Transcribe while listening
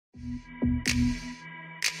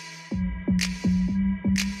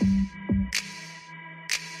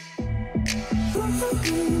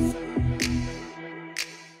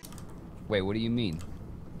Wait, what do you mean?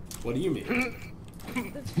 What do you mean?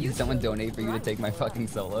 Did someone donate for you to take my fucking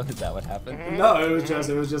solo? Is that what happened? No, it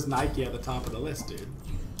was just Nike at the top of the list, dude.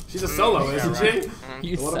 She's a solo, isn't she?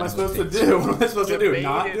 You What am I son of a supposed to bitch. do? What am I supposed to do?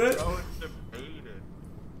 Not do it? Bro, debated.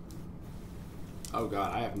 Oh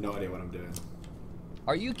god, I have no idea what I'm doing.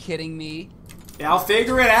 Are you kidding me? Yeah, I'll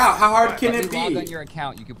figure it out. How hard can Let it me log on be? your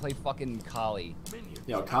account. You can play fucking Kali.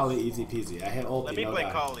 Yo, Kali, easy peasy. I hit ulti. Let me no play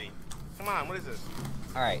die. Kali. Come on, what is this?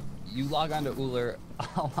 Alright, you log on to Woojer,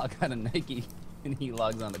 I'll log on to Nike, and he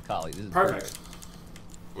logs on to Kali. This is Perfect.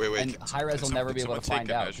 Wait, And Hi-Res will never be able to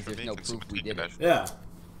find out because because there's no proof we did it. Yeah.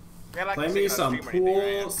 Yeah, like Play to me see some on stream or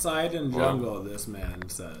anything, right? pool side and jungle, this man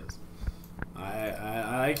says.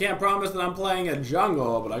 I can't promise that I'm playing a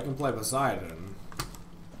jungle, but I can play Poseidon.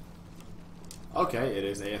 Okay, it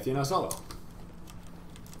is a Athena solo.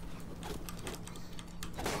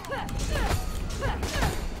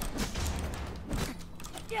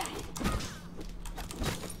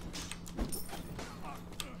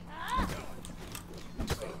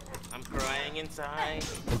 I'm crying inside.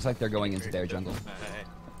 Looks like they're going into their jungle. Alright.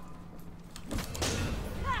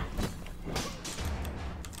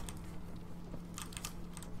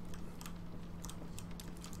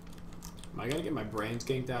 Am I gonna get my brains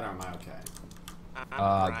ganked out or am I okay?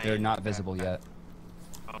 They're crying. not visible yet.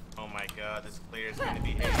 Oh my god, this player is gonna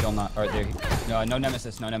be hit. Still not. Or they. No, no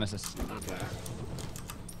nemesis. No nemesis. Okay.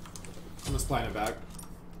 I'm just playing it back.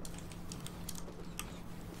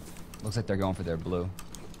 Looks like they're going for their blue.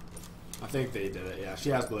 I think they did it, yeah. She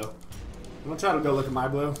has blue. I'm gonna try to go look at my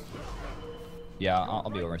blue. Yeah, I'll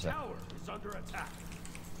be over in a sec.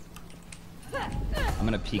 I'm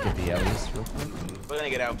gonna peek at the Ellie's real quick. We're gonna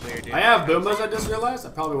get outplayed, dude. I have Boombas, I just realized. I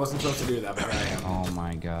probably wasn't supposed to do that, but I am. Oh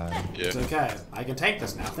my god. Yeah. It's okay. I can tank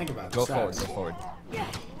this now. Think about it. Go forward, Strategy. go forward.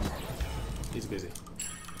 He's busy.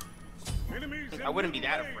 I wouldn't be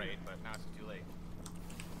that afraid, but now it's too late.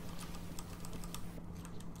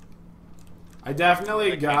 I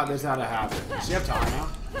definitely got this out of habit. Does she have time now?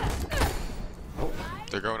 Oh.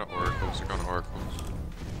 They're going to oracles. They're going to oracles.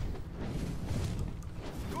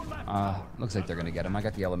 Looks like they're gonna get him. I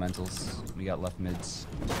got the elementals. We got left mids.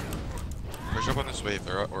 Push up on this wave.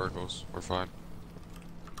 They're at oracles. We're fine.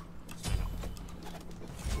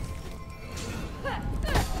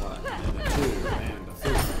 One and a two and a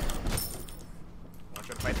three. Wanna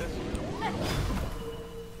try to fight this?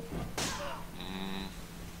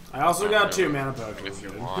 I also got two mana pokers. If you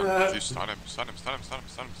dude. want. If you stun him, stun him, stun him, stun him,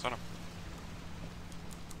 stun him, stun him.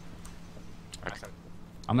 Okay.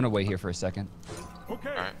 I'm gonna wait here for a second.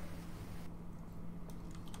 Alright.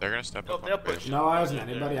 They're gonna step up They'll on the push. pitch. No eyes on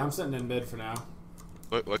anybody. I'm sitting in mid for now.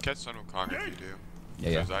 Look at Sun Wukong if you do. Yeah,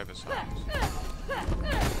 yeah. Because I have his sons.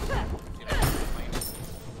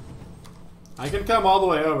 I can come all the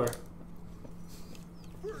way over.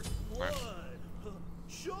 Right.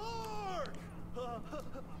 Shark!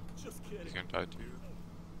 Just He's kidding. gonna die too.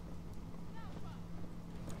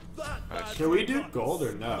 That Can we do gold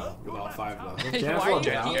or no? With all five of them. Can I Why slow are you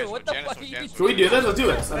down? here? What the Janice, fuck are you Janice, Can we do this? Let's do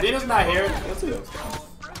this. Athena's not here. Let's do this.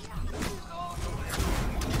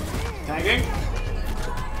 Tanking.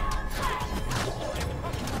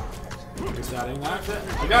 Resetting that.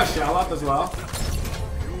 I got a shell up as well.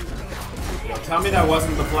 Yo, tell me that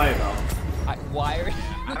wasn't the play though. Why are you?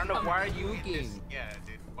 I don't know, why are you in looking? this? Yeah,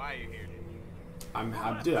 dude, why are you here,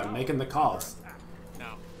 dude? I'm making the calls. No,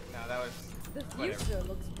 that was... The future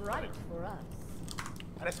looks bright for us.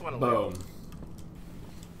 I just wanna live. Boom.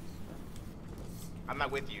 I'm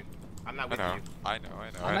not with you. I'm not I with know. you. I know.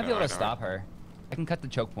 I might be able to stop her. I can cut the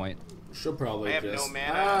choke point. She'll probably I have just. no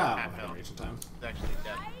mana, Ah, half I'm health. reaching time. It's actually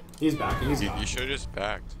dead. He's back. He's You gone. should have just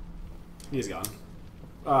backed. He's gone.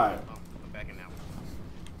 All right. Oh, I'm backing now.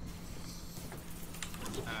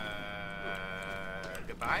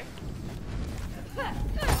 Goodbye?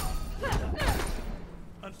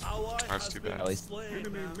 an ally That's has too been bad. At least- slain.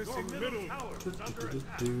 Your middle tower is under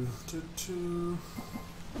attack. Your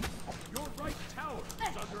right tower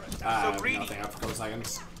is under attack. I So have greedy. nothing after a couple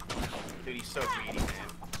seconds. Dude, he's so greedy, man.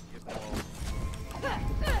 He's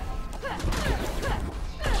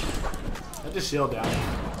I just shield down.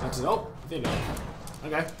 That's it. Oh, there you go.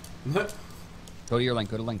 Okay. Go to your lane.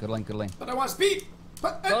 Go to lane. Go to lane. Go to lane. But I want speed.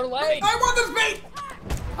 But Go to lane. I want the speed.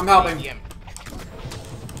 I'm helping. DM. You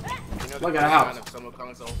know the Look at how. background of some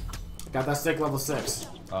console? Got that stick level 6.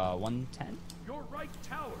 110. Your right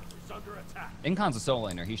tower is under attack. Incon's a solo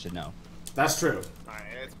laner. He should know. That's true. Alright,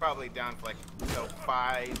 it's probably down for like, so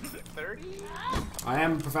 530? I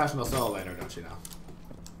am a professional solo laner, don't you know?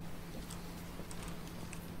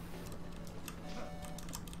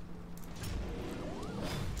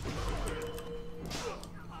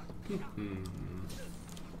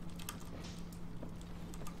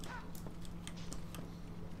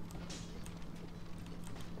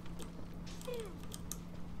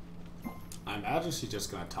 I imagine she's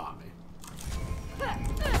just gonna taunt me.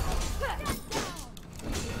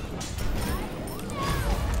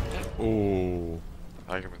 Ooh.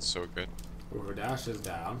 That could have been so good. Ooh, her dash is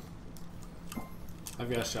down. I've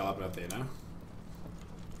got to shell up at Athena.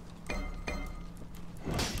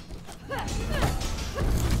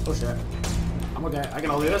 Oh shit. I'm okay. I can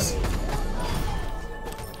all do this.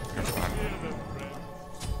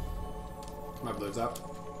 My blue's up.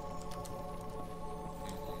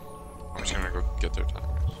 I'm just gonna go get their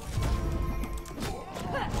timers.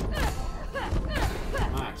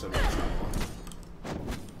 I'm actually very trouble.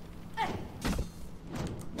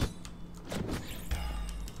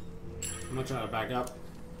 I'm not trying to back up.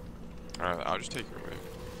 Alright, I'll just take your wave.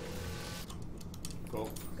 Cool.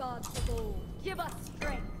 Gods above, give us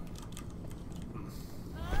strength.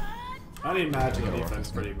 I need magic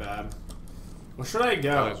defense pretty bad. Where should I go?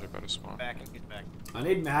 Hellies are about to spawn. Backing, he's back. I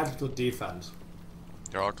need magical defense.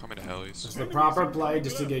 They're all coming to Hellies. Is the proper play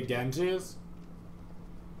just to get Genjis?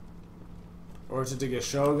 Or is it to get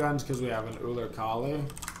Shoguns because we have an Uller Kali?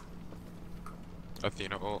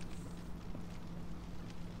 Athena ult.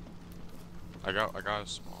 I got a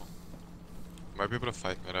small. Might be able to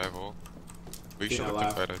fight mid, I have ult. We should Athena look to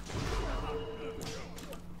left. fight it.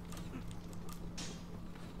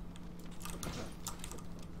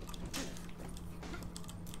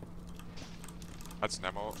 That's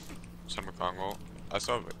Nemo. Sun Wukong ult. I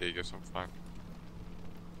still have Aegis, I'm fine.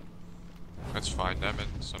 That's fine, Nem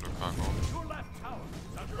and Sun Wukong ult. Your left tower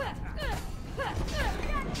is under attack.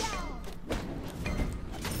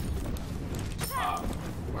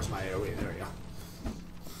 Where's my AoE? There we go.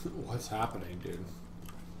 What's happening, dude?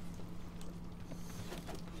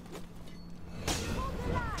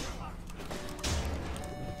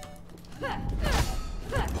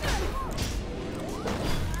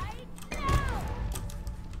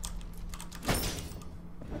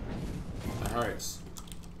 That hurts.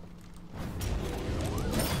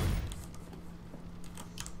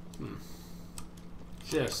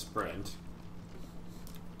 Just sprint.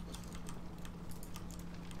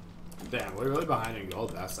 Damn, we're really behind in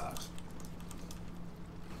gold. That sucks.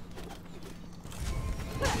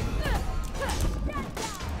 I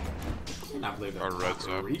cannot believe that Our red's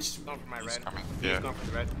up. reached He's me. going for my red. coming. He's Yeah. going for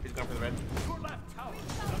the red. He's going for the red. Your left tower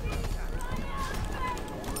is under attack.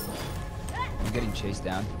 I'm getting chased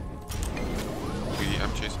down.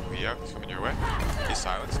 I'm chasing me out. He's coming your way. He's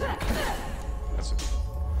silenced. That's it.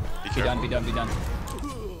 Be Be done, careful. be done, be done.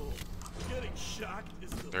 Getting shocked is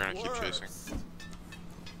the They're gonna keep chasing. worst.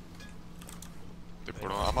 The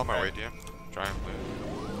portal. I'm on my way, DM. Try and play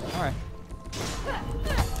it. Alright.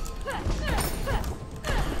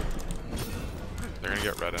 They're gonna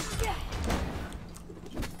get red in.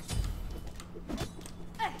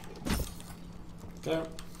 Okay.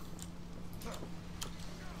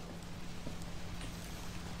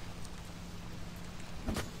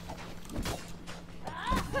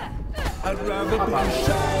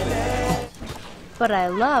 But I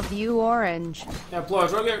love you, Orange. Yeah,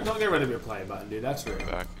 Ploys, don't get rid of your play button, dude. That's rude.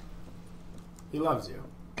 Back. He loves you.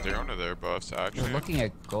 They're under their buffs, actually. We're looking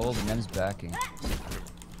at gold and them's backing.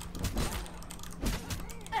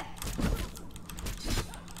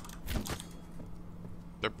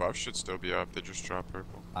 Their buffs should still be up. They just dropped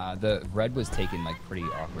purple. The red was taken like pretty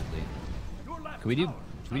awkwardly. Can we do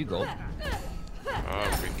gold? We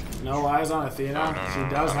can. No eyes on Athena. No, She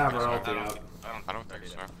does have her I ulti don't up. I don't think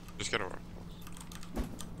so. Just get over.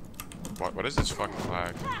 What is this fucking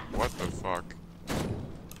lag? What the fuck?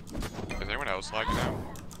 Is anyone else lagging out?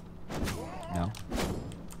 No.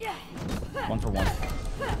 1 for 1.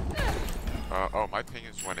 Oh, my ping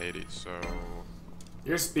is 180, so...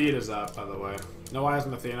 Your speed is up, by the way. No eyes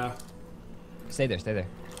on Athena. Stay there, stay there.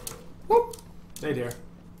 Whoop! Stay dear.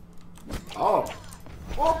 Oh!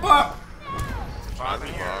 Whoop up! Father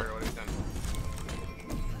here, what he's done.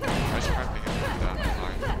 I should my ping is going down the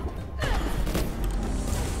line.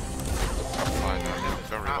 I'm fine now.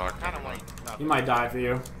 Don't relog. Kind of like. He might die for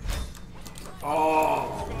you.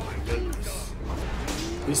 Oh my goodness.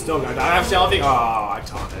 He's still gonna die. I have Shelby. Oh, I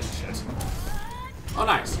taunted. Shit. Oh,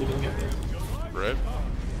 nice. He didn't get there. Red?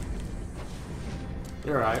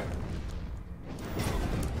 You're right.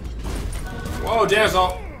 Whoa,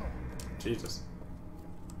 Dazzle! Jesus.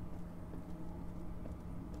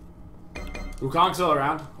 Wukong's still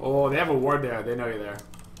around. Oh, they have a ward there. They know you're there.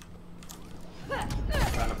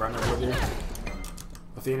 Trying to burn her with you.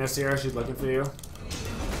 Athena's here. She's looking for you.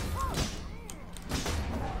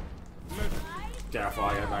 Careful,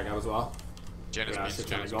 I gotta back up as well. Janus Yeah, means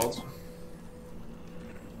 600 Janus gold.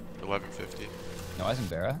 1150. No, I isn't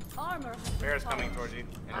Vera. Armor. Bear's coming towards you.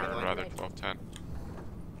 Or rather 1210.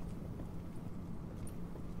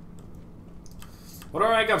 What do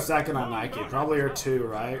I rank up second on Nike? Probably your 2,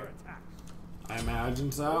 right? I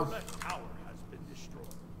imagine so. That tower has been destroyed.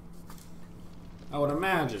 I would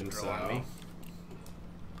imagine Throw on so. me.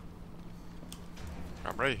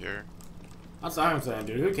 I'm right here. That's what I'm saying,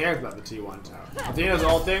 dude. Who cares about the T1 tower? Athena's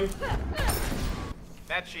ulting.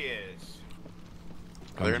 That she is.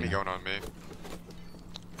 They're gonna be going on me.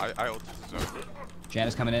 I ulted the zone.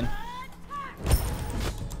 Janice coming in. Good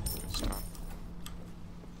stuff.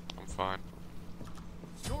 I'm fine.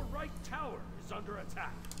 Your right tower is under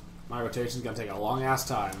attack. My rotation's gonna take a long ass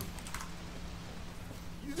time.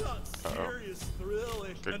 You got serious thrill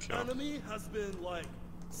if Good an kill. enemy has been, like,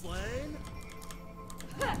 slain?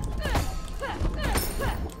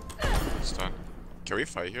 Stun. Can we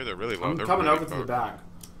fight here? They're really low. I'm They're coming really over to the low. back.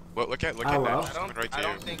 Look at Hello? them. I She's coming right to I you.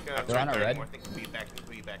 don't think Em's They're on right our there. red. I think we'll be back.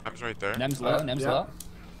 We'll be back. Em's right there. Nem's low. Nem's yeah. low.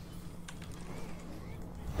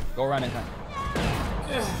 Go around Incon.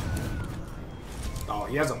 Oh,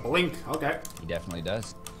 he has a blink. Okay. He definitely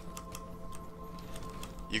does.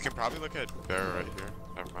 You can probably look at Bear right here.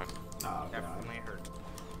 Never mind. Oh, God. Definitely hurt.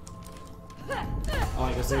 Oh,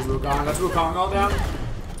 I guess there's Wukong. That's Wukong all down.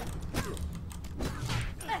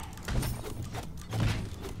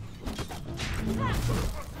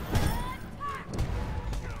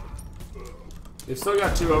 They've still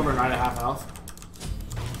got 2 over 9.5 health.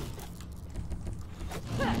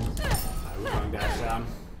 Wukong dash down.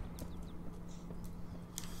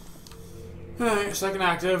 Alright, second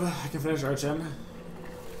active. I can finish Urchin.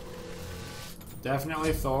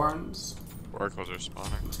 Definitely Thorns. Oracles are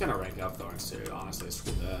spawning. I'm just gonna rank up Thorns too, honestly.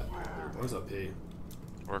 Screw that. Where's OP?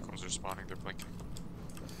 Oracles are spawning. They're blinking.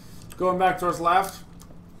 Going back towards left.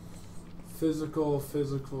 Physical,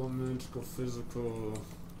 physical, magical, physical.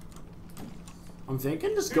 I'm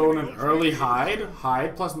thinking just going an early hide.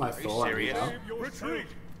 Hide plus my you Thorn. serious? know? Retreat!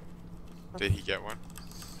 Did he get one?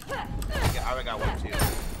 I got one too.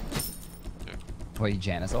 Wait,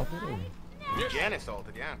 Janice ulted? Or? Janice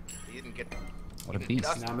ulted, yeah. He didn't get. What a he didn't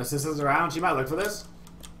get beast. us. Nemesis is around. She might look for this.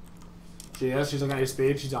 She is. She's looking at your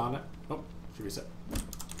speed. She's on it. Oh, she reset.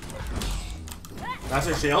 That's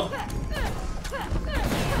her shield.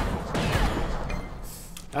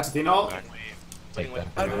 That's Athena ult. Take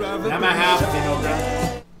that. Nema half Athena ult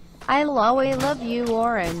dead. I'll always love you,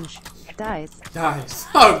 Orange. Dice. Nice.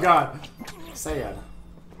 Oh god. Say it.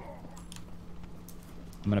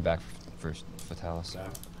 I'm gonna back first Fatalis. Okay.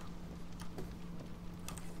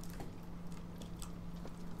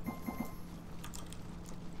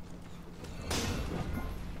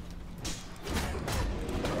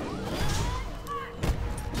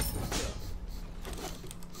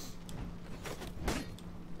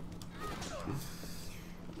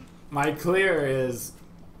 My clear is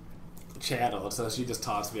channeled, so she just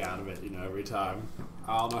tossed me out of it, you know, every time.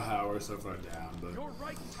 I don't know how we're so far down, but Your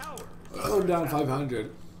right tower is I'm down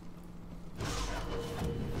 500.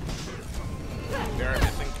 Bear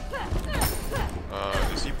missing.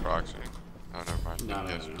 Is he proxying? Oh, never mind. No, no,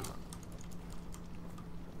 Yes. no, no.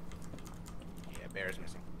 Yeah, Bear's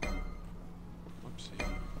missing. Whoopsie.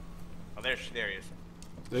 Oh, there he is.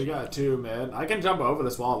 They got 2 mid. I can jump over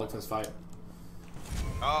this wall, look for this fight.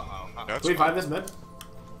 That's Can we fine. fight this mid?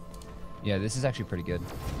 Yeah, this is actually pretty good.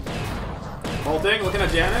 Bolting, looking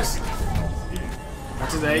at Janice.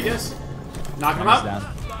 That's his Aegis. Knock him Janice up.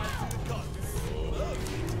 down.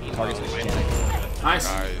 Target switch to Janice. Nice.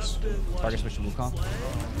 Guys. Target switch to Wukong.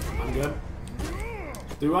 I'm good.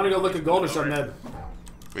 Do we want to go look at gold or shove mid?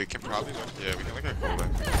 We can probably look. Yeah, we can look at Golden.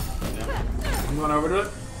 Yeah. I'm going over to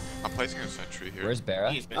it. I'm placing a sentry here. Where's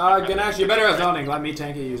Bera? He's missing. Ganesh, you better have zoning. Let me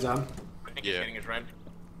tank it, you zone. I think he's Yeah. getting his red.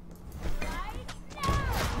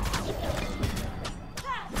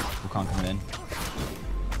 Wukong coming in.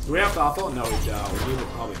 Do we have to awful? No, we don't. We need to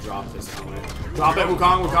probably drop this, don't we? Drop it,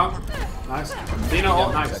 Wukong, Wukong. Nice. Athena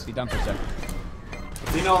ult, nice. Be done for a sec.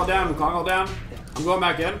 Athena ult down, Wukong ult down. I'm going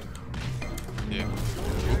back in. Yeah.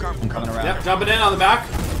 I'm coming around. Yep, jumping in on the back.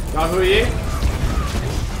 Got Hu Yi.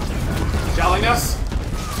 Shelling us.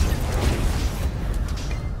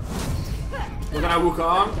 Looking at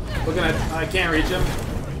Wukong. Looking at. I can't reach him.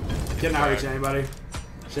 Can't not reach anybody.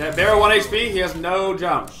 Shit. Bear 1 HP. He has no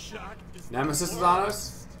jump. shock is Nemesis is on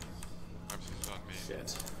us. Nemesis is on me.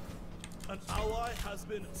 Shit. an ally has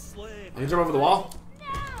been slain. I can jump over the wall.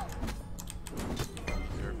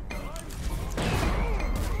 Here.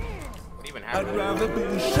 What even happened?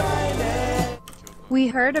 We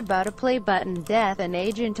heard about a play button death and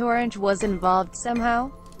Agent Orange was involved somehow.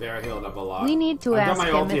 Bear healed up a lot. We need to I've got ask my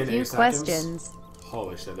him ulti a in few 8 seconds. questions.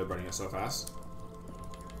 Holy shit, they're burning us so fast.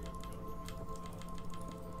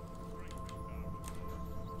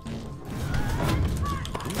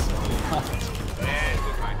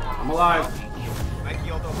 alive. I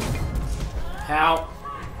killed him. Help.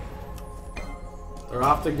 They're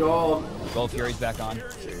off the gold. Gold Fury's back on.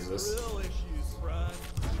 Jesus.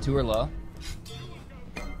 2 are low.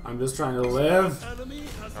 I'm just trying to live.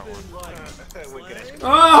 Wicked ass.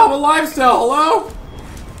 Oh, I'm alive still. Hello?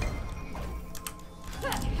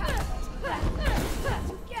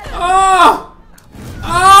 Oh!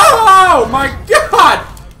 Oh my god!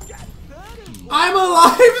 I'm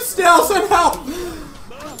alive still. Send help.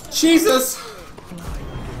 Jesus.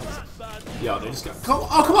 Yo, they just got.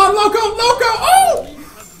 Oh, come on, Loco! Loco! Oh!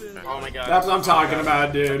 Oh my god. That's what I'm talking about,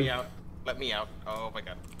 Let dude. me out. Let me out. Oh my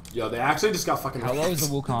god. Yo, they actually just got fucking. How low is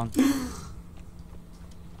the Wukong?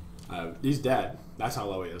 He's dead. That's how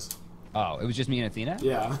low he is. Oh, it was just me and Athena?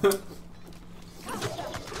 Yeah.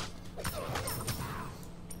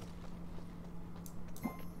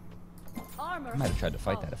 I might have tried to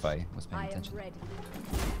fight that if I was paying attention.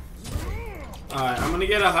 Alright, I'm gonna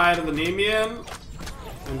get a hide of the Nemean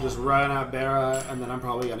and just run at Bera, and then I'm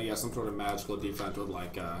probably gonna get some sort of magical defense with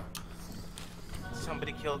like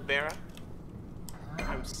Somebody killed Bera.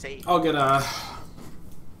 I'm safe. I'll get a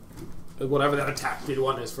whatever that attack speed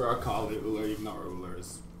one is for our colleague Woojer, even though our Woojer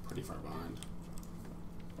is pretty far behind.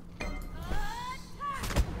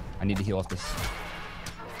 I need to heal off this.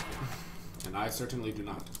 And I certainly do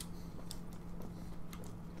not.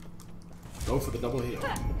 Go for the double heal.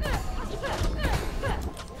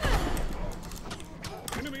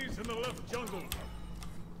 Enemies in the left jungle.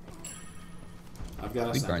 I've got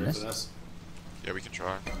a We center burn for this. this. Yeah, we can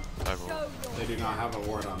try. I will. They do not have a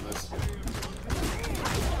ward on this.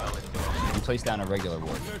 You place down a regular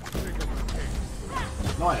ward.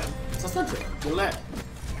 No, I am. It's a sentry. You're lit.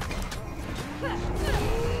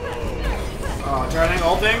 Oh, turning,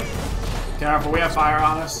 ulting. Careful, we have fire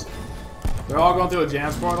on us. They're all going through a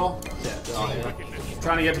Jan's portal. Shit, they're all here.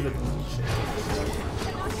 Trying to get to the. Shit.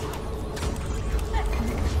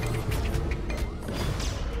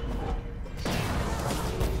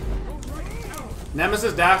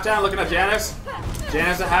 Nemesis dash down, looking at Janice.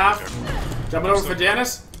 Janice at half. Jumping over for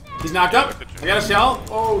Janice. He's knocked up. I got a shell.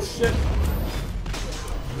 Oh shit.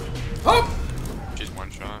 Oh! She's one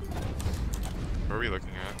shot. Where are we looking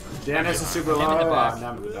at? Janice is super low. Him in the back.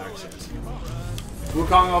 Nem in the back. Shit.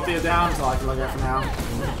 Wukong ulti is down, so I can look at it for now.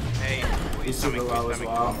 Hey, He's super low as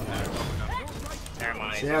well. Never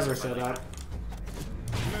mind. She has her shit up.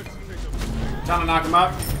 Trying to knock him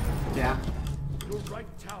up. Yeah. Your right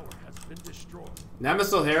tower has been destroyed. Nem is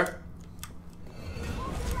still here.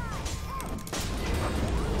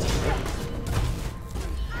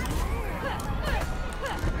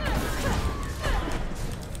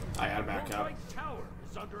 I gotta back Your up. right tower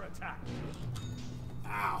is under attack.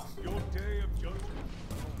 Ow. Your day of judgment.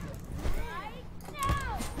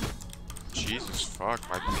 Jesus fuck,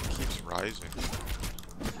 my ping keeps rising.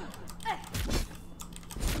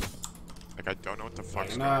 Like, I don't know what the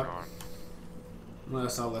fuck's going up. on. I'm gonna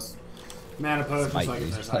sell this mana potion Smite, so I can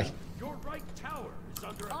dude. finish Like, that. Your right tower is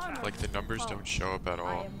under attack. Like, the numbers don't show up at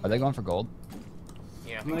all. are they going for gold?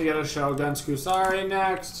 Yeah. I'm gonna get a Shogun's Kusari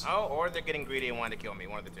next. Oh, or they're getting greedy and wanting to kill me.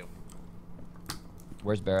 One of the two.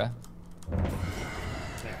 Where's Bera?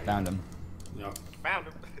 Found him. Yep. Found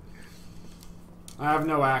him. I have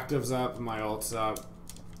no actives up, my ult's up.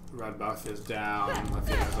 Red buff is down.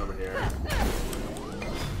 Athena's over here.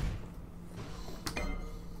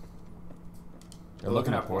 They're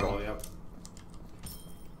looking at portal. Yep.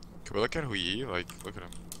 Can we look at Woojer? Like, look at him.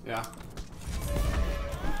 Yeah.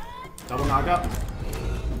 Double knock up.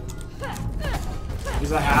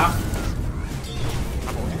 He's a half.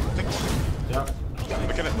 I'm holding. Take a look. Yep.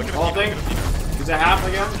 Look at it. Look at Whole it. thing. He's a half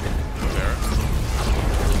again. There.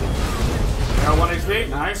 Got 1 HP.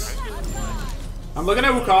 Nice. I'm looking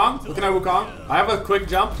at Wukong. Looking at Wukong. I have a quick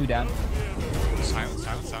jump. 2 down. Silence.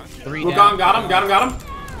 3 Wukong down. got him. Got him.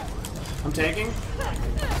 I'm tanking.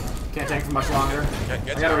 Can't tank for much longer. I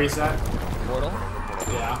gotta reset. Portal.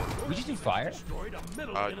 Yeah. We just do fire? Destroyed a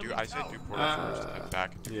middle Do I said do portal first and then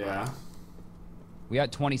back into Yeah. We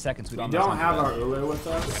got 20 seconds. We We don't, don't have our. our Woojer with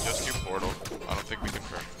us. just do portal. I don't think we can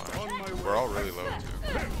burn fire. We're all really low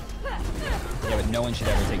too. Yeah, but no one should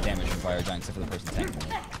ever take damage from fire giant except for the person tanking them.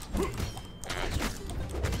 Yeah, that's true.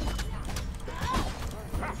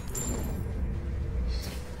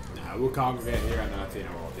 Nah, Wukong will get here and then Athena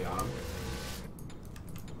will be on him.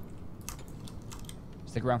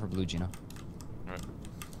 Stick around for blue, Gino. Alright.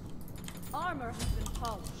 Armor has been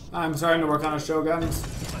polished. I'm starting to work on a Shoguns.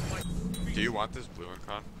 Do you want this blue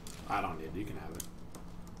Incon? I don't need it. You can have it.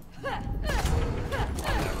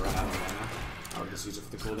 I'll never run out of mana. I'll just use it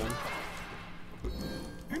for the cooldown.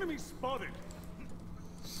 Enemy spotted.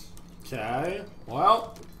 Okay.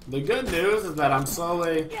 Well, the good news is that I'm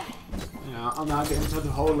slowly Yeah, I'm not getting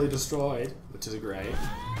totally destroyed, which is great.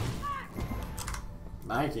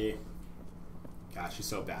 Nike. Gosh, she's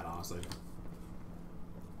so bad, honestly.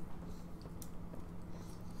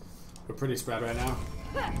 We're pretty spread right now.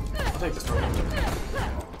 I'll take this one.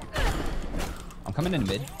 I'm coming in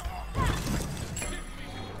mid.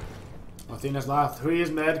 Athena's left. Who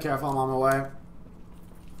is mid? Careful, I'm on my way.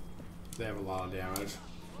 They have a lot of damage.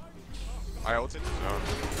 I ulted. No.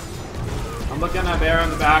 I'm looking at Bear in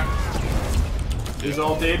the back. He's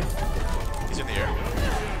ulted. He's in the air.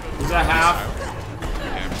 He's at half.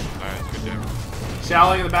 Damn. Nice. Good damage.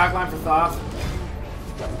 Shalling in the back line for Thoth.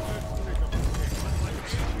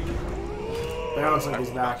 Bear looks like he's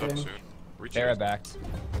backing. Barra backed.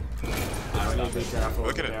 I need to be careful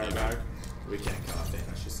with Look at Bear it. back. We can't kill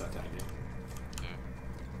Athena. She's so tiny.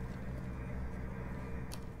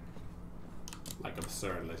 Like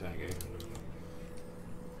absurdly tanky.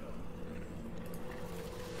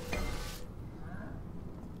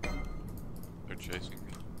 They're chasing me.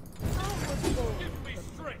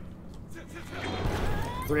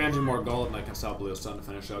 300 more gold and I can sell blue stun to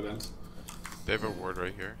finish Shoguns. They have a ward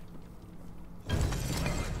right here.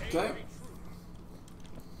 Okay.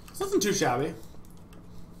 This isn't too shabby.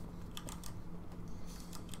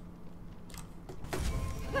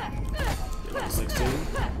 Level 16.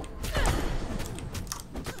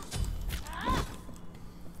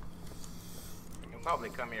 You'll probably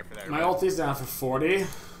come here for that. My ulti's down for 40.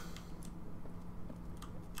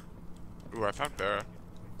 Ooh, I found Barra.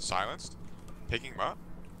 Silenced. Taking him up.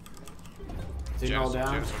 Team all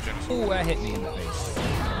down. Ooh, that hit me in the face.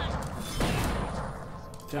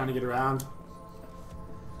 Trying to get around.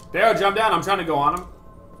 Barrow, jump down. I'm trying to go on him.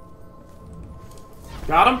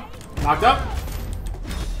 Got him. Knocked up.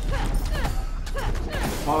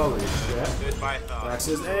 Holy shit. Good fight, though. That's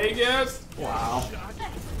his Aegis. Wow.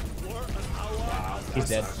 He's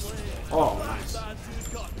dead. Oh, nice.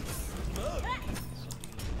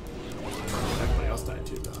 Everybody else died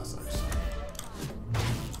too, though. That sucks.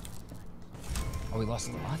 Oh, we lost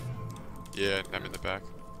a lot? Yeah, I'm in the back.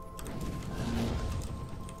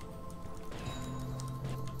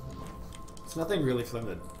 There's nothing really for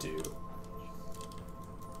them to do.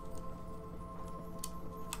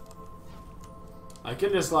 I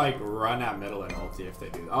can just like run at middle and ulti if they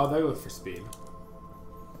do. Oh, they go for speed.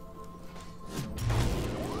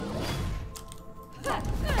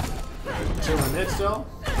 Chilling mid still.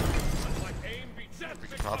 We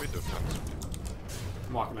can probably defend.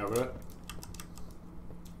 I'm walking over it.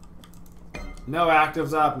 No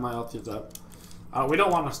actives up, my ulti's up. We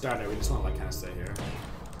don't want to start it, we just want to like kind of stay here.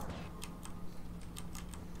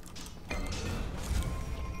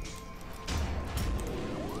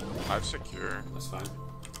 I've secure. That's fine.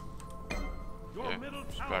 Your Yeah, middle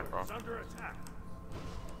just tower back off. is under attack.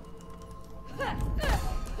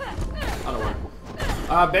 That'll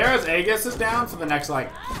work. Barra's Aegis is down for the next like,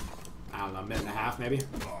 I don't know, minute and a half maybe.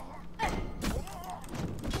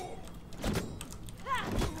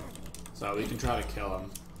 So we can try to kill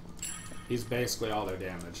him. He's basically all their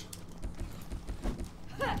damage.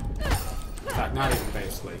 In fact, not even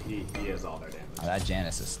basically, he is all their damage. Oh, that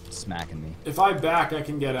Janice is smacking me. If I back, I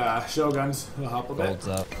can get Shoguns. It'll help a bit. Gold's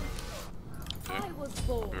up. I was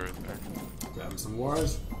born. They're in there. Grab some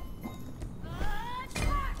wars.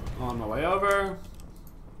 On my way over.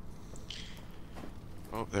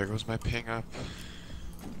 Oh, there goes my ping up.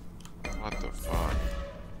 What the fuck?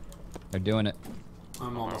 They're doing it.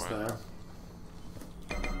 I'm almost way. there.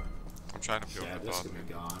 I'm trying to feel Yeah, the this bot. could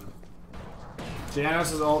be gone.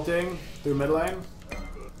 Janice is ulting through mid lane.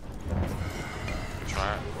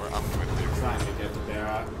 Try it, or I'm with you. Trying to get the bear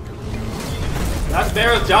out. That's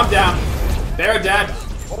Bear's jump down. Bear dead.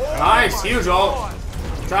 Nice, huge ult.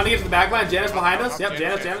 Trying to get to the back line. Janice behind us. Yep,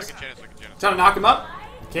 Janice. Look at Janice. Trying to knock him up.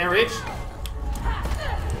 Can't reach.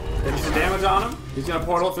 Getting some damage on him. He's gonna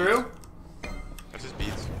portal through. That's his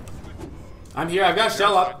beats. I'm here. I've got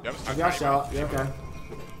shell up. Yep, I've got shell up. Yeah, okay.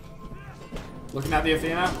 Looking at the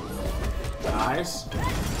Athena. Nice.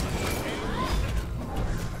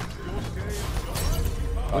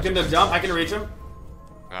 Looking to jump. I can reach him.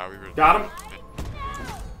 Nah, we were. Got him.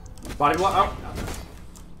 Body block. Oh.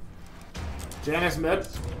 Janice mid.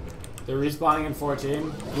 They're respawning in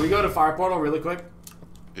 14. Can we go to fire portal really quick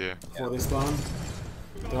Yeah. before they spawn?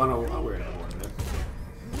 Throw on a. Oh, we're in a ward mid.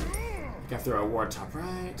 Gotta throw a ward top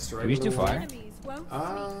right. Just a Can we just do regular fire? ward. Enemies won't sleep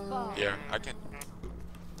far. Yeah, I can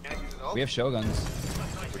We have Shoguns.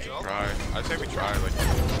 try. I'd say we try, like,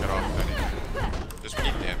 get off anything. Just we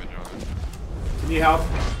need damage on it. Can you help?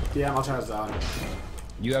 Yeah, I'll try to zone.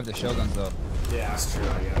 You have the Shoguns though. Yeah, that's true,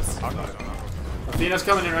 I guess. I'll go. Athena's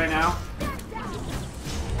coming in right now.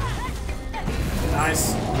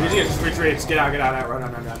 Nice. We need to just retreat. Just get out, get out. Run.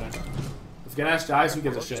 If Ganesh dies, who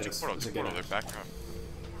gives a shit? It's a Ganesh. They're back up.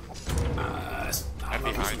 I'm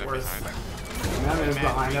behind. I'm Nem is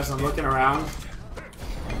behind us. I'm looking around.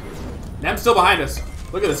 Nem's still behind us.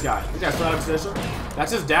 Look at this guy. This guy's still out of position.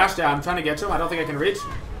 That's his dash down. I'm trying to get to him. I don't think I can reach.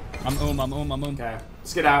 I'm Okay.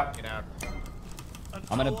 Let's get out. Get out.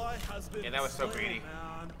 I'm gonna... Yeah, that was so greedy.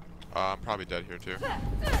 I'm probably dead here too. That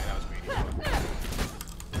was greedy.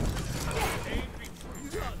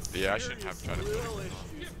 Yeah, I shouldn't have tried to play.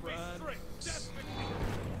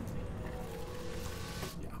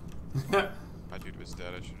 Yeah. My dude was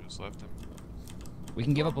dead. I should have just left him. We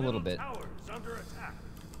can give up a little bit.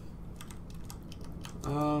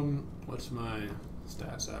 What's my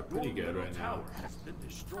stats at? Pretty good right now.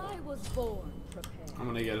 I was born prepared. I'm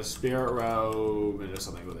gonna get a spirit robe and just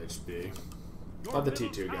something with HP. Let the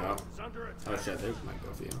T2 go. Oh shit, they might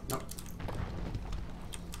go for you. Nope.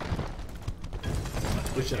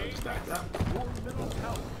 We should have just backed up.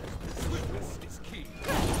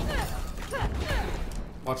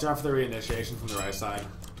 Watch out for the reinitiation from the right side.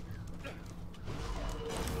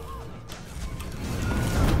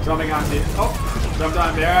 Jumping on the... Oh! Jumped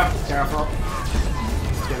on Vera. Careful.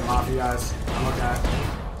 Let's get him off, you guys. I'm okay.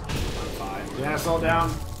 I'm fine. Yeah, slow down.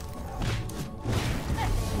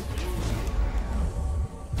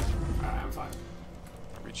 Alright, I'm fine.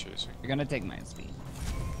 Are we chasing? You're gonna take my speed.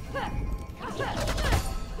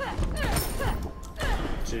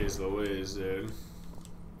 Jeez Louise, dude.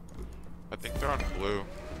 I think they're on blue.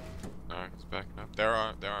 No, he's backing up. They're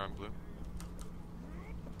on blue.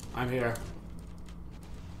 I'm here.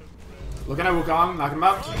 Looking at Wukong, knocking him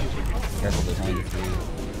out. Careful behind you.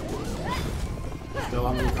 Still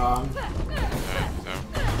on Wukong. Okay, no.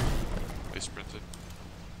 They sprinted.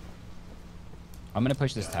 I'm gonna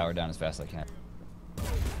push this tower down as fast as I can.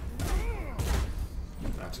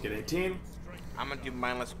 About to get 18. I'm gonna do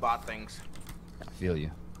mindless bot things. I feel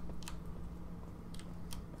you.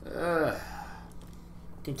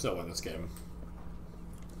 Can still win this game.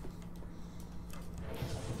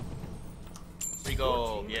 Free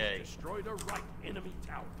goal, yay. Destroyed a right enemy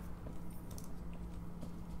tower.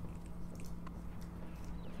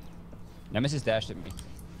 Nemesis dashed at me.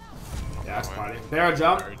 Yeah, that's party. Barra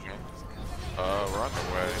jump. We're on the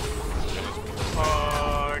way.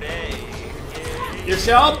 Party. You're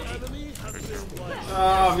shelled.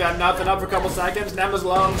 Oh, I've got nothing up for a couple seconds. Nemba's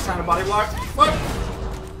low. I'm just trying to body block. What?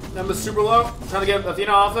 Nemba's super low. I'm trying to get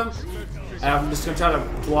Athena off him. And I'm just gonna try to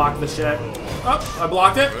block the shit. Oh, I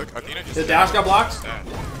blocked it. His dash got blocked.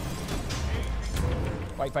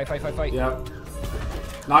 Fight. Yep.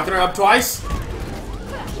 Knocking her up twice.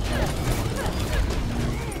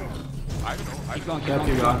 Keep going, Yep,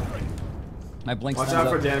 keep going. My blink's Watch thumbs out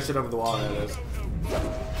for up. Dan shit over the wall. There it is.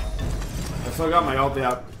 I still got my ulti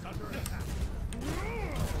up.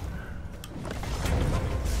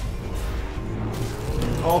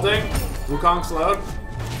 Holding. Wukong slowed.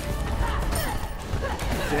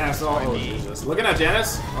 Janice, oh Jesus. Looking at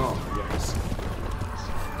Janice. Oh my goodness.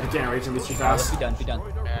 I can't reach him, he's too fast. Be done.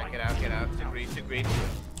 Get out. Too greedy.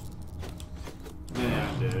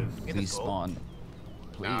 Man, dude. Please spawn.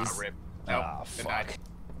 Please. Nah, rip. Nope. Ah, fuck.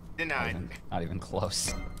 Denied. Not even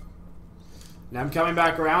close. Now I'm coming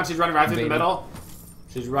back around. She's running right through the Invading. middle.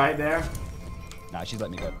 She's right there. Nah, she's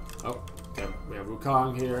let me go. Oh, okay. We have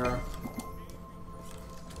Wukong here.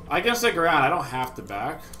 I can stick around. I don't have to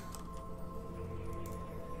back.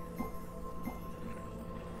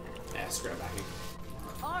 Yeah, scrap backing.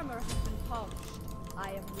 Armor has been polished.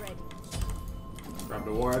 I am ready. Grab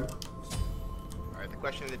the ward. Alright, the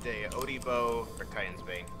question of the day, Odie Bow or Titan's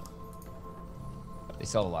Bane? They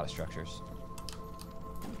sell a lot of structures.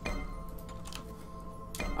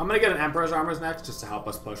 I'm gonna get an Emperor's Armors next just to help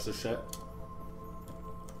us push this shit.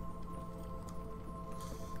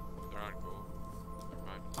 They're on gold. Never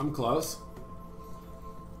mind. I'm close.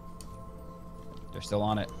 They're still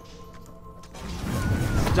on it.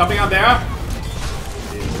 Jumping on Vera.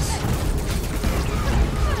 Jesus.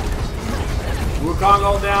 Wukong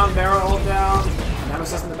ult down, Vera ult down.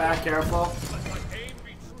 Nemesis in the back, careful.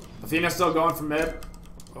 Athena's still going from mid.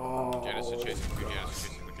 Oh. Janice is chasing.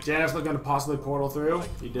 Janice looking to possibly portal through.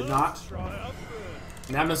 He did not.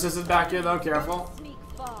 Nemesis is back here though, careful. Sneak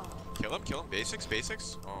far. Kill him.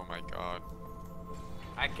 Basics. Oh my god.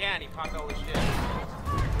 I can't, he popped all the shit.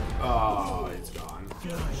 Oh, it's gone.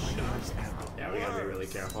 Yeah, we gotta be really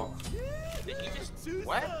careful. Did he just...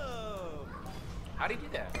 What? How'd he do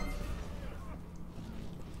that?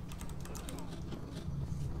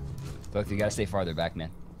 Look, you gotta stay farther back,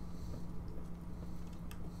 man.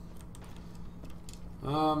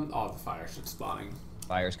 Oh, the fire shit's spawning.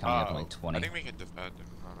 Fire's coming up in like 20. I think we can defend him,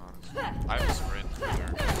 honestly. I have a sprint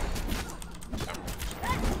there.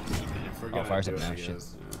 Fire's up now, shit.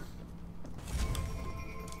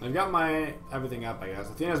 I've got my everything up, I guess.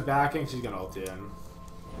 Athena's backing, she's gonna ult in.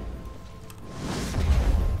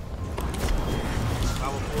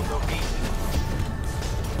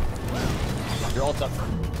 Your ult's up.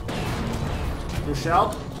 Your shell.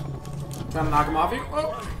 Trying to knock him off you.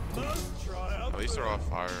 Oh. At least they're off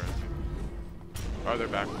fire. Oh, they're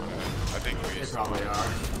back on it. I think we They probably are.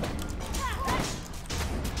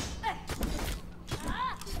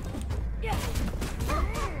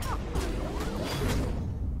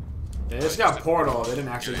 They just got portal. They didn't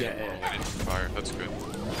actually get in. They didn't fire. That's good.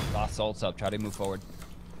 Lost ult's up. Try to move forward.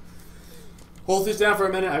 Hold these down for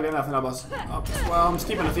a minute. I've got nothing else. Well, I'm just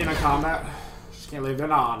keeping Athena in combat. Just can't leave. They're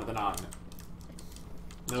not on. They're not on.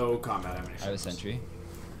 No combat ammunition. I have a sentry.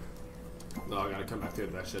 No, I gotta come back through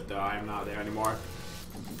that shit though. I am not there anymore.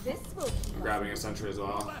 This will I'm grabbing a sentry as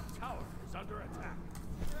well. Left tower is under attack.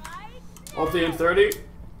 Ulti in 30.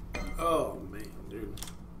 Oh man, dude.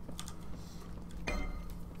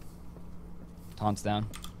 Taunt's down.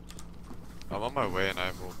 I'm on my way and I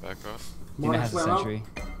have rolled back up. Tina has a Slam out. sentry.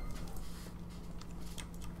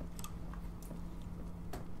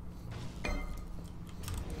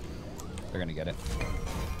 They're gonna get it.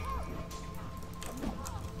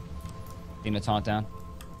 Tina taunt down.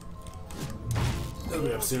 They'll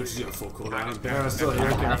be up soon. She's got full cooldown. Barra's still here.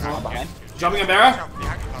 Careful. Behind. Jumping at Barra.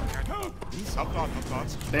 Up on.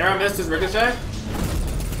 Barra missed his ricochet.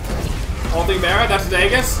 Holding Barra. That's his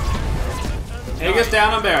Aegis. Aegis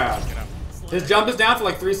down on Barra. His jump is down for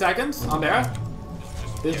like 3 seconds on Barra.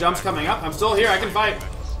 His jump's coming up. I'm still here. I can fight.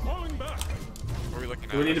 Falling back. What are we looking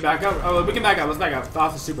at? Do we need to back up? Oh, we can back up. Let's back up.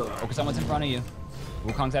 Thoth is super low. Okay, someone's in front of you.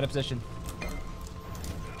 Wukong's out of position.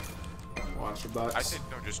 Watch your I butts. said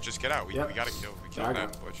no, just get out. We Yep. gotta kill. We killed Back them.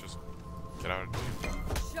 up. Let's just get out.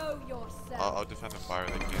 show yourself. I'll defend the fire.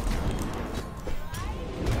 They can't.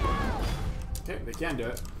 Okay, they can do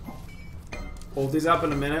it. Hold these up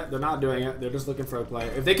in a minute. They're not doing it. They're just looking for a play.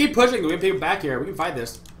 If they keep pushing, we can take it back here. We can fight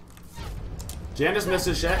this. Janice missed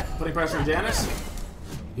his shit. Putting pressure on Janice.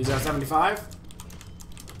 He's at 75.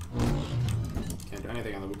 Can't do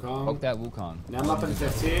anything on the Wukong. Poke that Wukong. Now I'm up in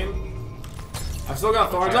 15. I've still got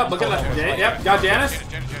thorns up. Look at that. Yep, got Janice.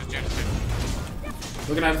 Janice.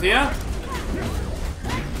 Looking at Athena.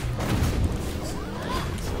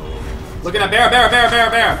 Looking at Bear.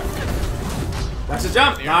 That's a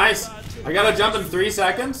jump. Nice. I got a jump in 3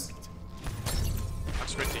 seconds. I'm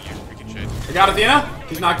sprinting you. We can change. I got Athena.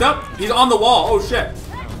 He's knocked up. He's on the wall. Oh shit.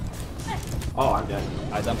 Oh, I'm dead.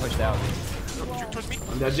 I'm pushed out. Shoot towards me.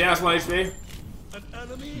 I'm dead. Janice 1 HP. An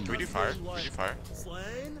enemy Can we do fire?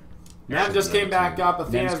 slain. Nam just came back up.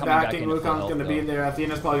 Athena's coming back backing. into full Wukong's health, gonna be though. there.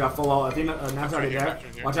 Athena's probably got full ult. Athena, Nam's already there. right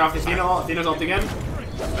here. Watch out for Athena ult. Athena's ult again.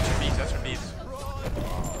 That's her beats. That's her beats.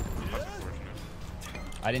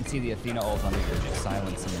 I didn't see the Athena ult on the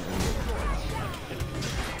silence.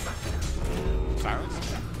 Silence.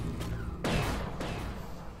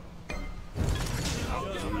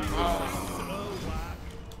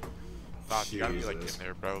 Nah, you gotta be like in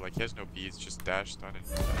there, bro. Like he has no beats, just dash stun it.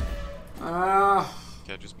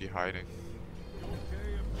 Can't just be hiding.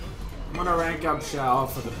 I'm gonna rank up Shell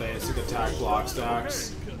for the basic attack block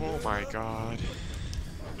stacks. Oh my god.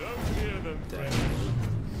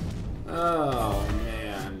 Oh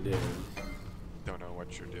man, dude. Don't know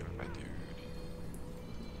what you're doing, my dude.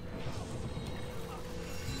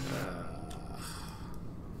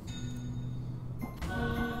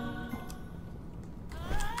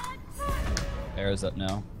 Arrow's up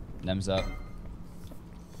now. Nem's up.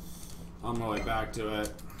 On my way back to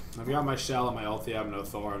it. I've got my Shell and my ulti. I have no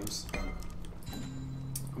thorns. I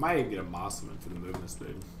might even get a Mossman for the movement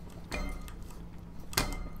speed.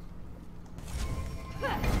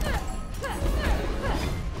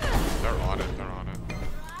 They're on it. They're on it.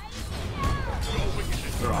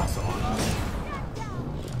 They're also on us.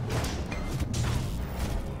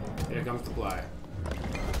 Here comes the play.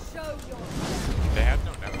 Show yourself. They have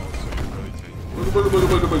no Nemo, so you're really taking. Booga booga booga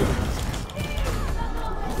booga booga.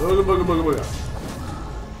 Booga booga booga booga.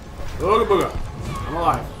 Booga booga. I'm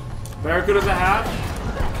alive. Barracuda's a half.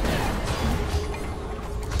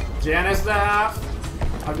 Janice the half.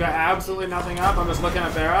 I've got absolutely nothing up. I'm just looking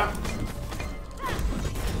at Barra.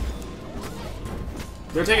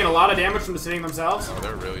 They're taking a lot of damage from sitting themselves. Oh,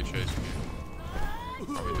 they're really chasing me.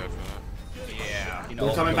 Probably dead for that. Yeah.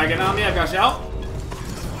 They're coming back in on me. I've got Shell.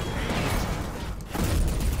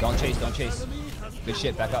 Don't chase, don't chase. Good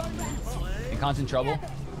shit, back up. Incon's in trouble.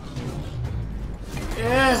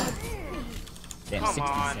 Yeah. Damn,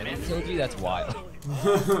 67 killed you? That's wild.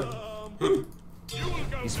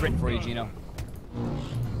 He's sprinting for you, Gino.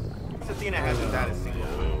 Athena hasn't died a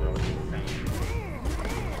single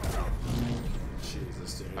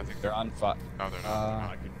Jesus, dude. I think They're on fire. No, they're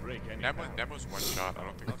not. Nemo's one shot. I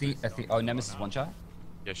don't think. Oh, Nemesis one shot?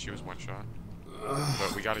 Yeah, she was one shot.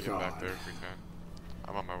 But we gotta get back there if we can.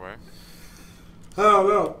 I'm on my way. Oh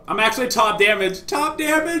no. I'm actually top damage. Top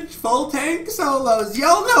damage, full tank solos.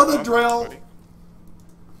 Y'all know the drill. Buddy.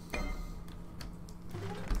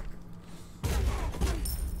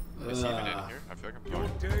 Is he even in here? I feel like I'm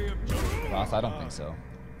going. Ross, I don't think so.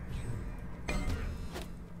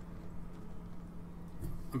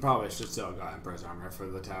 I probably should still go Emperor's armor for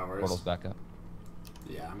the towers. Portal's back up.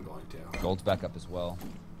 Yeah, I'm going to. Gold's back up as well.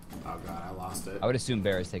 Oh god, I lost it. I would assume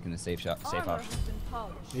Bear is taking the safe option.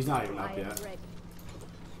 He's not even up yet.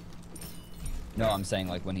 No, I'm saying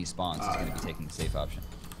like when he spawns, he's gonna be taking the safe option.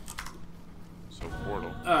 So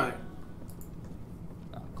portal. Alright.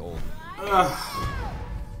 Oh, Gold.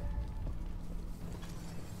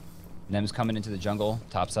 Nem's coming into the jungle,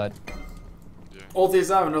 top side. Yeah.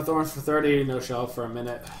 Ulti's up, no thorns for 30, no shell for a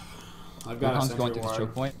minute. I've got a Wukong's sentry going to the ward.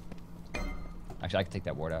 choke point. Actually, I can take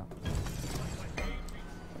that ward out.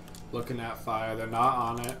 Looking at fire, they're not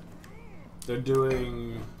on it. They're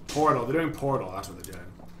doing portal. They're doing portal. That's what they're doing.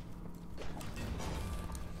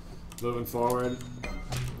 Moving forward.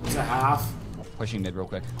 It's a half. Pushing mid real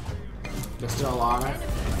quick. They're still on it.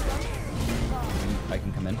 I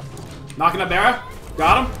can come in. Knocking up Barra.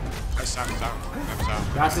 Got him. That's out.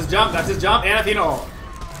 That's his jump. That's his jump. And Athena ult.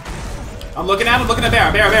 I'm looking at him. Looking at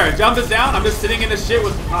Barra. Barra. Jump is down. I'm just sitting in this shit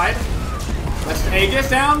with hide. That's Aegis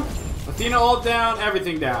down. Athena ult down.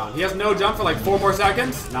 Everything down. He has no jump for like 4 more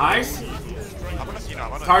seconds. Nice.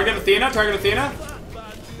 Target Athena. Target Athena.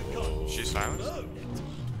 She's silenced.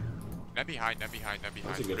 Net behind. That's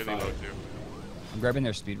a good Really fight. low too. I'm grabbing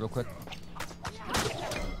their speed real quick.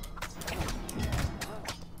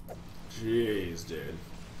 Jeez, dude.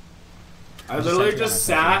 I literally just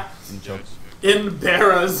sat And choke. in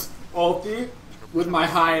Barra's ulti with my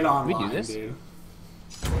hide on. We do this? Dude.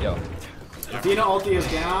 Yo, Athena ulti is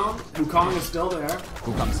down. Wukong is still there.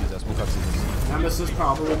 Wukong sees us. Wukong sees us. Nemesis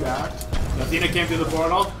probably back. Athena came through the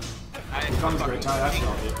portal. Wukong's great tie. That's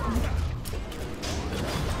ulti.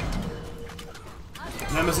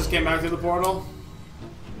 Nemesis came back through the portal.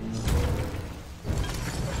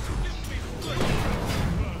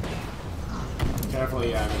 Careful,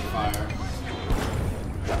 yeah, I'm in fire.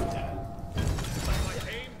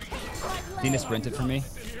 Dina sprinted for me.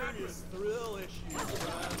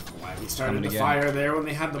 Why we started Coming the again. fire there when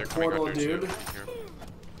they had the They're coming portal, under too. dude. Here.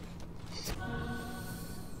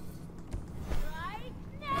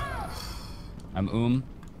 I'm Can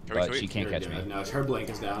but we- she can't You're catch me. good. No, her blink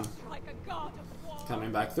is down. Like a god of war.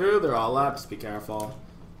 Coming back through, they're all up, just be careful.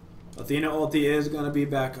 Athena ulti is gonna be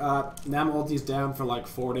back up. Nem ulti's down for like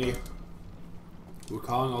 40.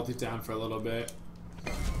 Wukong ulti's down for a little bit.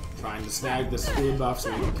 Trying to snag the speed buff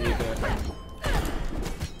so we can keep it.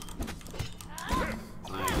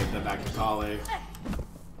 Trying to get that back to Kali.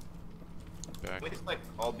 Back. We just like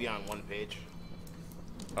all be on one page.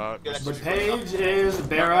 The page is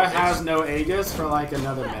Barra has no Aegis for like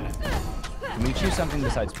another minute. Can we choose something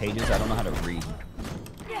besides pages? I don't know how to read.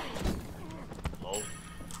 Oh.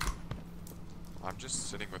 I'm just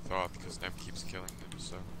sitting with Thoth because Nem keeps killing them.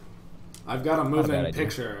 So. I've got a Not a bad moving idea.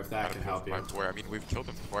 picture if that Gotta can move help you. my boy. I mean, we've killed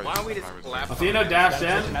him twice. Why don't we and just I was collapse? like, Athena dashed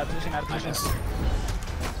Out of in. position, out of I position.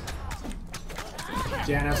 missed.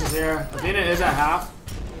 Janice is here. Athena is at half.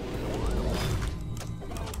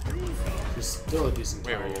 She's still a decent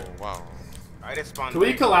Wait, target. wow. I just spawned. Can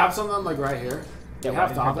we collapse on them like right here? They Yeah, why have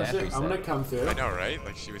didn't her top of dash shit. I'm gonna reset? come through. I know, right?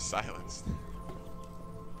 Like she was silenced.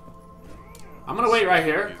 I'm gonna wait right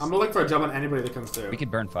here. I'm gonna look for a jump on anybody that comes through. We could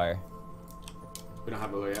burn fire. We don't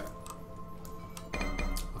have Lulu yet.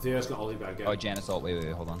 Athena's gonna ulti back in. Oh, Janice ult. Wait,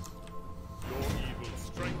 wait, hold on. Your evil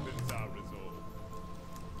strengthens our resolve.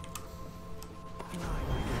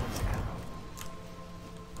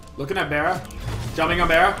 Looking at Barra. Jumping on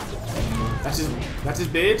Barra. That's his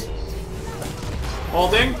bead.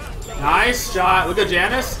 Holding. Nice shot. Look at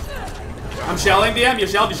Janice. I'm shelling DM. You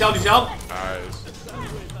shelled. Nice.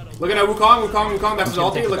 Looking at Wukong. That's his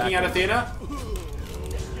gonna ulti. take the Looking at back Athena.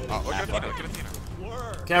 Oh, look at Athena.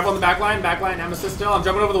 Careful on the back line. Nemesis still. I'm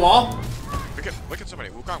jumping over the wall. Look at somebody.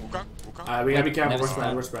 Wukong. We gotta be careful. Nemesis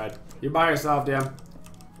down. We're spread. You're by yourself, DM.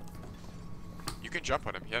 You can jump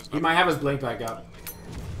on him. He has He nothing. might have his blink back up.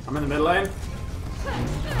 I'm in the mid lane.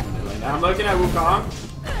 I'm looking at Wukong.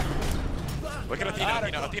 Look at Athena.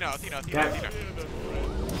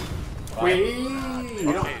 Okay.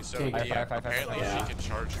 We don't Okay, so can't get yeah, fire. apparently Yeah. she can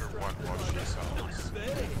charge her one while she's silenced.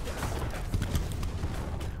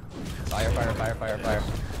 Fire, fire, fire, fire, fire.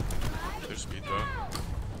 There's speed though.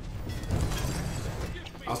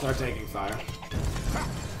 I'll start taking fire.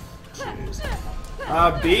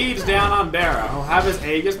 Jeez. Beads down on Barra. He'll have his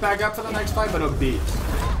Aegis back up for the next fight, but no beads.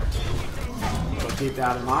 So keep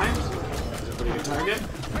that in mind. He's a pretty good target.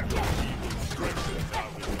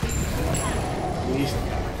 Yeesh.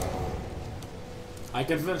 I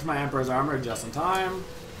can finish my Emperor's armor just in time.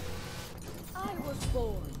 I was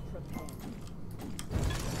born prepared.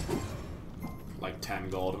 Like 10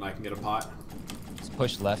 gold and I can get a pot. Let's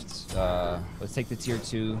push left. Let's take the tier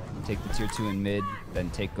 2. Take the tier 2 in mid. Then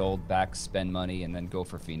take gold back, spend money, and then go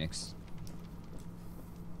for Phoenix.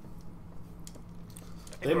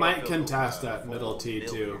 They might contest that middle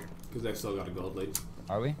T2 because they've still got a gold lead.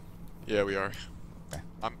 Are we? Yeah, we are. Okay.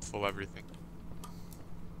 I'm full everything.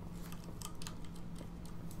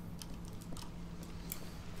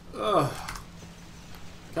 Ugh.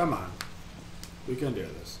 Come on. We can do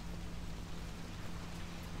this.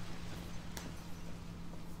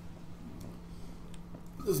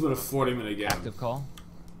 This has been a 40-minute game. Active call.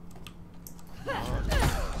 I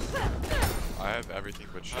have everything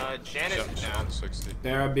but Janet's down. 60.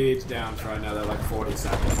 Barra beats down for another like 40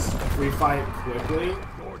 seconds. If we fight quickly,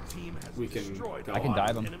 Your team has we can destroyed go I can on.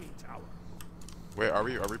 dive him. enemy tower. Wait, are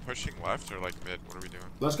we pushing left or like mid? What are we doing?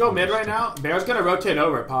 Let's go mid right now. Bear's gonna rotate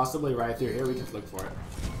over, possibly right through here. We can look for it.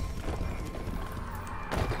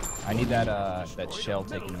 I need that that shell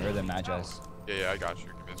taken, or the Magi's. Yeah, I got you.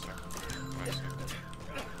 Give me a second. Nice.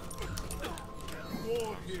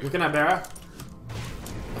 Looking at Barra.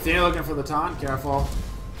 Athena looking for the taunt. Careful.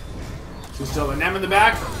 She's still the Nem in the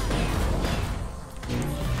back.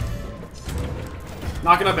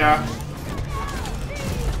 Knocking up Barra.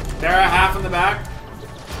 Barra half in the back.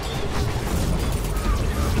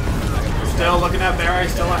 Still looking at Barra.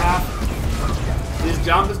 He's still a half. His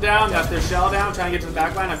jump is down. That's their shell down. Trying to get to the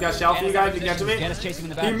back line. I've got shell for you guys. You can get to me. Janice chasing in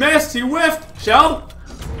the back. He missed. He whiffed. Shelled.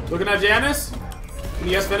 Looking at Janice. Can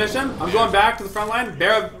you guys finish him? I'm going back to the front line.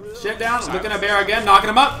 Barra shit down. Looking at Barra again. Knocking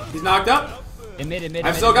him up. He's knocked up. In mid.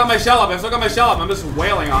 I've still got my shell up. I'm just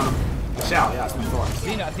wailing on him. A shell. Yeah, it's my force.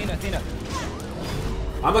 Athena.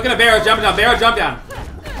 I'm looking at Barra jumping down. Barra jump down.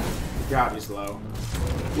 Gravity's low.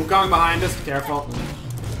 Wukong behind us. Careful.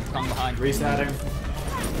 Come behind. Resetting.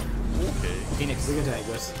 Phoenix. We can take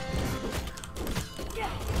this.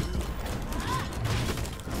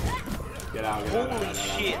 Get out. Holy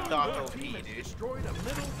shit, Doc OP, dude. Destroyed a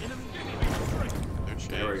middle enemy. They're chased.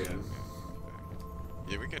 There we go.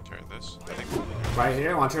 Yeah, we can turn this. I think. Right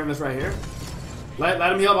here. Want to turn this right here? Let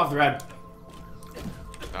him heal up off the red.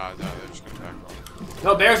 Nah, they're just gonna back off.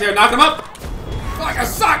 No, Bear's here. Knock him up. Fuck, I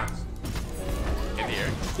suck. In the air.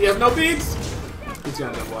 He has no beads. He's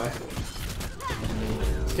gonna jump away.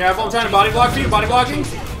 Careful, I'm trying to body block you. Body blocking.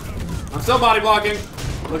 I'm still body blocking.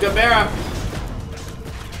 Look at Barra.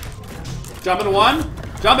 Jumping 1.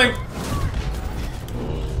 Jumping.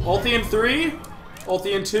 Ulti in 3.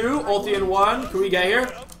 Ulti in 2. Ulti in 1. Can we get here?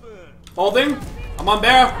 Holding. I'm on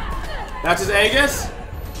Barra. That's his Aegis.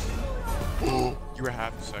 You were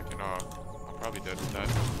half a second off. I'm probably dead with that.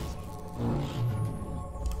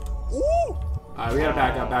 Alright, we gotta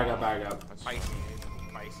back up. That's Spicy,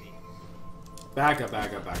 spicy. Back up. I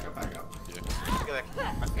feel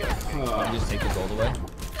like You just take the gold away.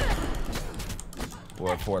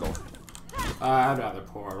 Or a portal. I'd rather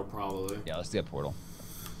portal, probably. Yeah, let's get portal.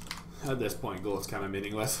 At this point, goal is kind of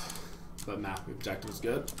meaningless. But map objective is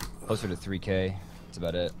good. Closer to 3K. That's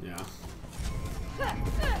about it. Yeah.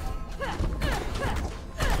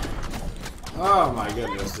 Oh my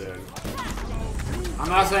goodness, dude. I'm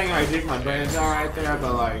not saying I juke my brains out right there,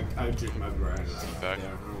 but like, I juke my brains out right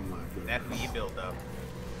there. Oh my goodness. that's what you build up.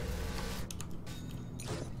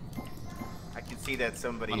 I can see that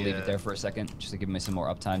somebody. I'm gonna leave it there for a second, just to give me some more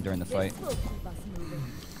uptime during the fight. This will keep us moving.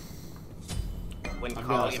 When I've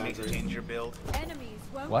got Kali a makes you sentry. change your build. Enemies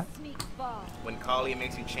won't What? sneak far. When Kali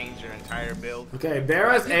makes you change your entire build. Okay,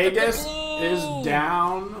 Barra's Aegis is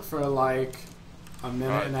down for like a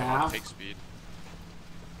minute and a half. Take speed.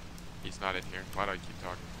 He's not in here. Why do I keep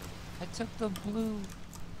talking to him? I took the blue.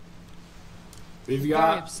 We've Very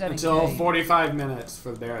got upsetting until day. 45 minutes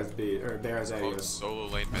for Barra's beat, or Barra's Full Aegis. solo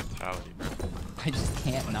lane mentality, bro. I just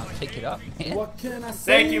can't not pick it up, man. What can I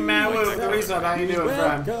say? Thank you, Matt Woo. Lisa, how you doing,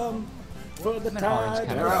 friend? Welcome for the I'm an orange tide.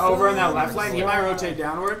 kind of Barra over in that left lane, he might rotate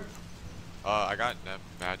downward. I got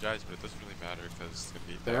Magi's, but it doesn't really matter because it's gonna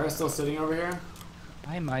be. Barra's still sitting over here.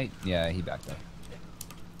 I might. Yeah, he backed up.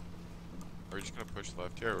 Are we just gonna push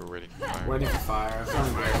left here, or we're waiting for fire? Waiting for fire.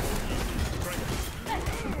 Sounds great.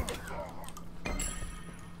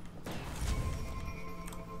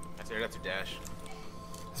 That's a dash.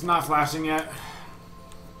 It's not flashing yet.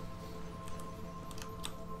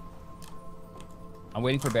 I'm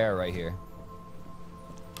waiting for Bear right here.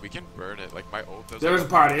 We can burn it. Like my ult does. There's a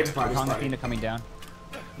party. It's a party. Wukong Athena coming down.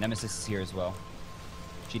 Nemesis is here as well.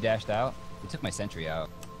 She dashed out. They took my sentry out.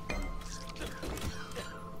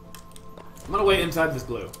 I'm gonna wait inside this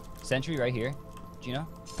blue. Sentry right here. Gino?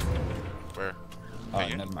 Where? Oh, Right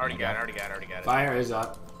here? never mind. Already got it. Fire is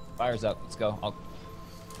up. Fire's up. Let's go.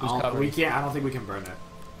 Who's We covering? can't. I don't think we can burn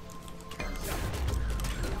it.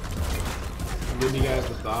 I'm giving you guys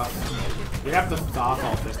the thought. We have the thought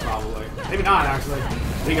ult this probably. Maybe not actually.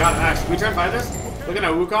 We got it actually. We try and fight this. Looking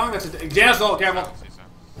at Wukong. That's a Janus ult. Careful.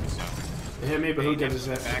 It hit me, but who gives a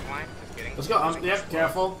shit? Backline. Just kidding. Let's go. Yep.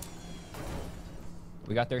 Careful.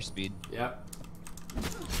 We got their speed. Yep.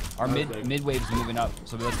 Our Okay. mid wave's moving up,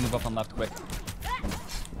 so let's move up on left quick.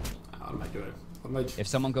 How am I doing? I'm If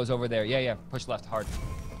someone goes over there, yeah, push left hard.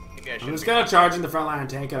 Maybe I should just be- gonna charge in the front line and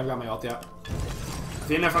tank it. I've got my ult yet.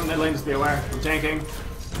 Athena from mid lane, just be aware. I'm tanking.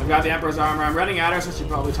 I've got the Emperor's armor. I'm running at her, so she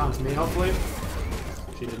probably taunts me, hopefully.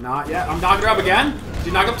 She did not yet. I'm knocking her up again.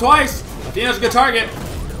 She knocked up twice. Athena's a good target.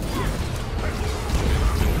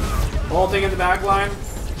 Ulting in the back line.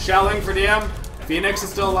 Shelling for DM. Phoenix is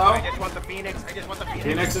still low. I just want the Phoenix.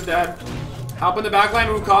 Phoenix is dead. Help in the back line.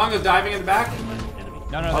 Wukong is diving in the back.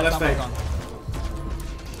 No, Oh, that's not fake.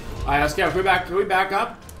 Wukong. Alright, let's go. Can we back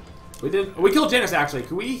up? We killed Janus actually.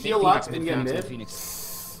 Can we heal up and get mid?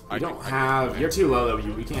 Phoenix. We don't have. You're too low though.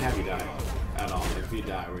 We can't have you die at all. If you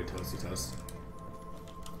die, we're toast.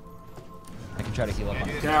 I can try to heal up on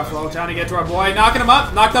it. Careful, trying to get to our boy. Knocking him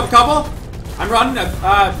up. Knocked up a couple. I'm running.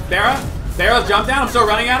 Barra. Barra's jumped down. I'm still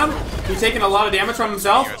running at him. He's taking a lot of damage from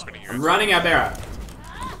himself. I'm running at Barra.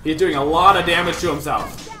 He's doing a lot of damage to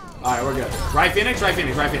himself. Alright, we're good. Right Phoenix, right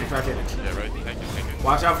Phoenix, right Phoenix, right Phoenix. Yeah, right. Thank you.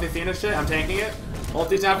 Watch out for the Phoenix shit. I'm tanking it.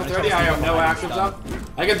 Ulti's down for 30. I have no actives up.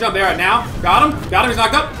 I can jump Barra now. Got him. Got him. He's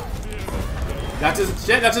knocked up. That's his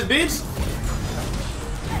shit. That's his beats.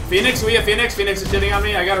 Phoenix, we have Phoenix. Phoenix is shitting on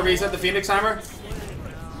me. I gotta reset the Phoenix timer.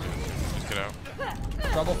 Just get out.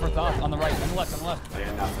 Trouble for Thoth on the right, on the left. I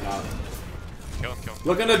got nothing out. Kill him.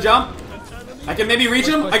 Looking to jump. I can maybe reach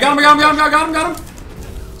him. I got him.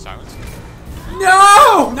 Silence.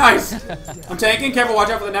 No! Nice. I'm tanking. Careful. Watch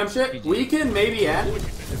out for the nem shit. We can maybe end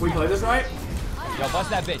if we play this right. Yo, bust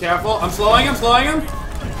that bitch. Careful. I'm slowing him.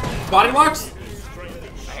 Body blocks.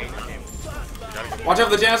 Watch out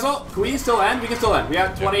for the Janus ult. Can we still end? We can still end. We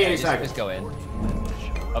have 28 seconds. Just go in.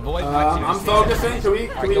 Avoid I'm focusing. Can we?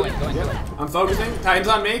 Alright, go in. I'm focusing. Titan's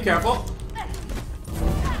on me. Careful.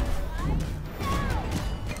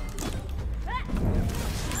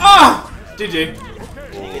 Ah! GG.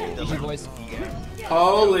 GG, boys.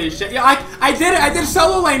 Holy shit. Yeah, I did it. I did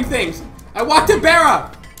solo lane things. I walked to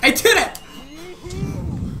Barra. I did it.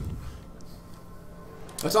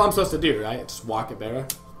 That's all I'm supposed to do, right? Just walk at Barra.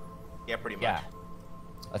 Yeah, pretty much. Yeah.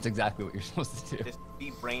 That's exactly what you're supposed to do. Just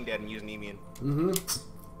be brain dead and use Nemean.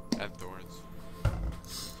 And thorns.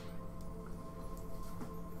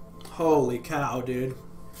 Holy cow, dude.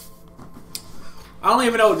 I don't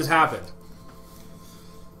even know what just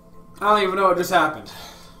happened.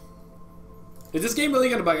 Is this game really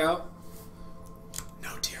gonna bug out?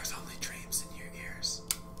 No tears, only dreams in your ears.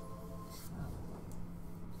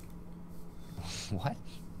 What?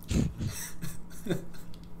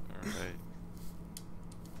 Alright.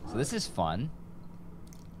 So this is fun.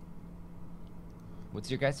 What's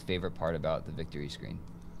your guys' favorite part about the victory screen?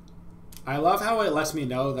 I love how it lets me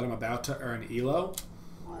know that I'm about to earn ELO.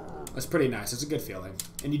 That's pretty nice. It's a good feeling.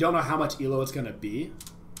 And you don't know how much ELO it's gonna be.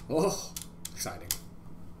 Oh, exciting.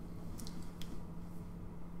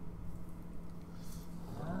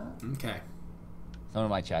 Okay. Someone in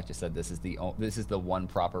my chat just said this is the one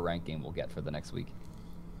proper rank game we'll get for the next week.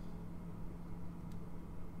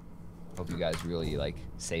 Hope you guys really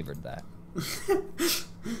savored that.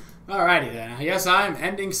 Alrighty then. I guess I'm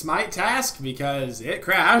ending Smite task because it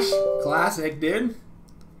crashed. Classic, dude.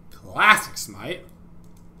 Classic Smite.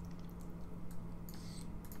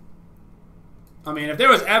 I mean, if there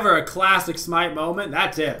was ever a classic Smite moment,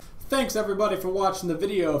 that's it. Thanks everybody for watching the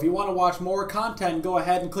video. If you want to watch more content, go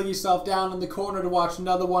ahead and click yourself down in the corner to watch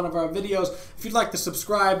another one of our videos. If you'd like to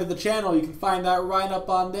subscribe to the channel, you can find that right up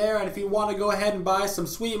on there. And if you want to go ahead and buy some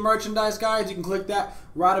sweet merchandise, guys, you can click that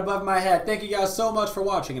right above my head. Thank you guys so much for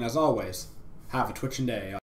watching, and as always, have a twitching day.